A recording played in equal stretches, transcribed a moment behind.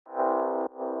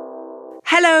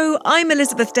Hello, I'm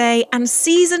Elizabeth Day, and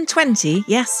season 20,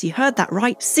 yes, you heard that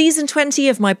right, season 20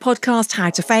 of my podcast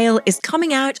How to Fail is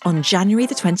coming out on January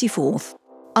the 24th.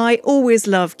 I always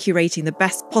love curating the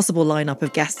best possible lineup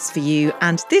of guests for you,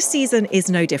 and this season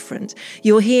is no different.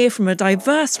 You'll hear from a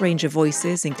diverse range of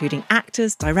voices, including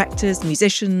actors, directors,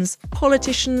 musicians,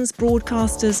 politicians,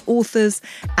 broadcasters, authors,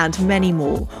 and many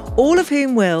more, all of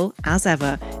whom will, as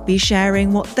ever, be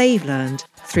sharing what they've learned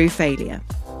through failure.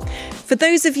 For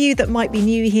those of you that might be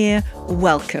new here,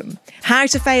 welcome. How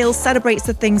to Fail celebrates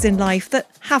the things in life that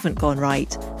haven't gone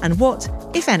right and what,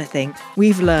 if anything,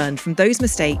 we've learned from those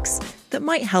mistakes that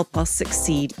might help us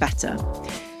succeed better.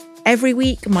 Every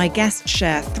week, my guests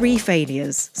share 3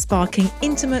 failures, sparking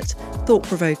intimate,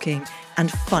 thought-provoking and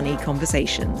funny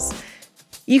conversations.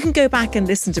 You can go back and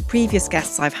listen to previous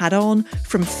guests I've had on,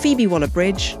 from Phoebe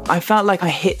Waller-Bridge. I felt like I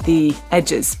hit the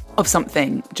edges of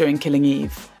something during Killing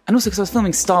Eve. And also because I was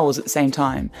filming Star Wars at the same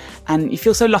time. And you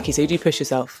feel so lucky, so you do push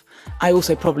yourself. I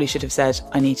also probably should have said,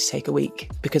 I need to take a week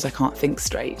because I can't think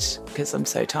straight because I'm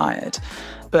so tired.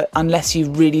 But unless you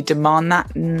really demand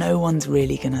that, no one's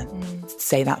really going to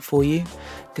say that for you,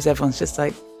 because everyone's just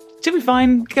like, should be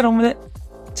fine, get on with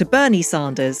it. To Bernie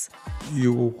Sanders.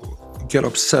 You get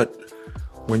upset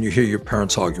when you hear your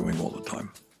parents arguing all the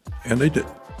time. And they did.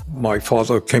 My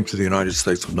father came to the United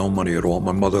States with no money at all.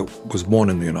 My mother was born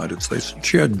in the United States.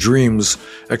 She had dreams,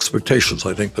 expectations,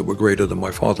 I think, that were greater than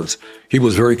my father's. He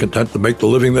was very content to make the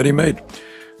living that he made.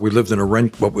 We lived in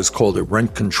what was called a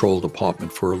rent-controlled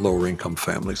apartment for lower-income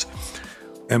families.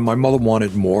 And my mother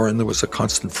wanted more, and there was a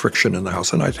constant friction in the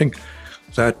house. And I think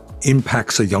that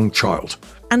impacts a young child.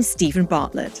 And Stephen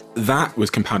Bartlett. That was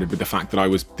compounded with the fact that I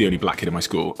was the only black kid in my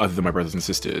school, other than my brothers and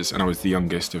sisters, and I was the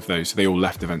youngest of those, so they all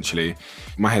left eventually.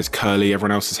 My hair's curly,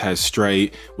 everyone else's hair's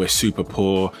straight, we're super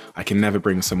poor. I can never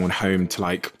bring someone home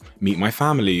to meet my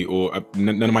family, or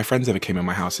none of my friends ever came in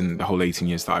my house in the whole 18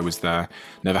 years that I was there.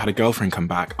 Never had a girlfriend come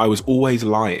back. I was always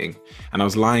lying. And I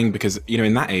was lying because,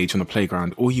 in that age on the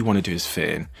playground, all you want to do is fit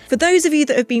in. For those of you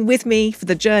that have been with me for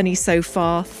the journey so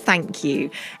far, thank you.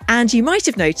 And you might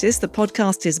have noticed the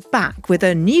podcast is back with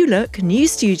a new look, new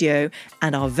studio,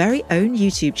 and our very own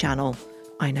YouTube channel.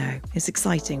 I know, it's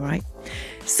exciting, right?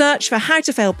 Search for How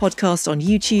to Fail podcast on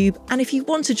YouTube, and if you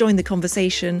want to join the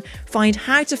conversation, find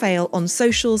How to Fail on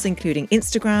socials including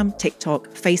Instagram, TikTok,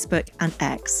 Facebook and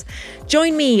X.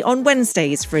 Join me on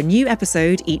Wednesdays for a new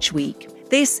episode each week.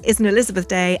 This is an Elizabeth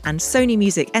Day and Sony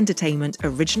Music Entertainment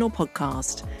original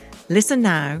podcast. Listen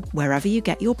now wherever you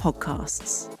get your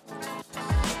podcasts.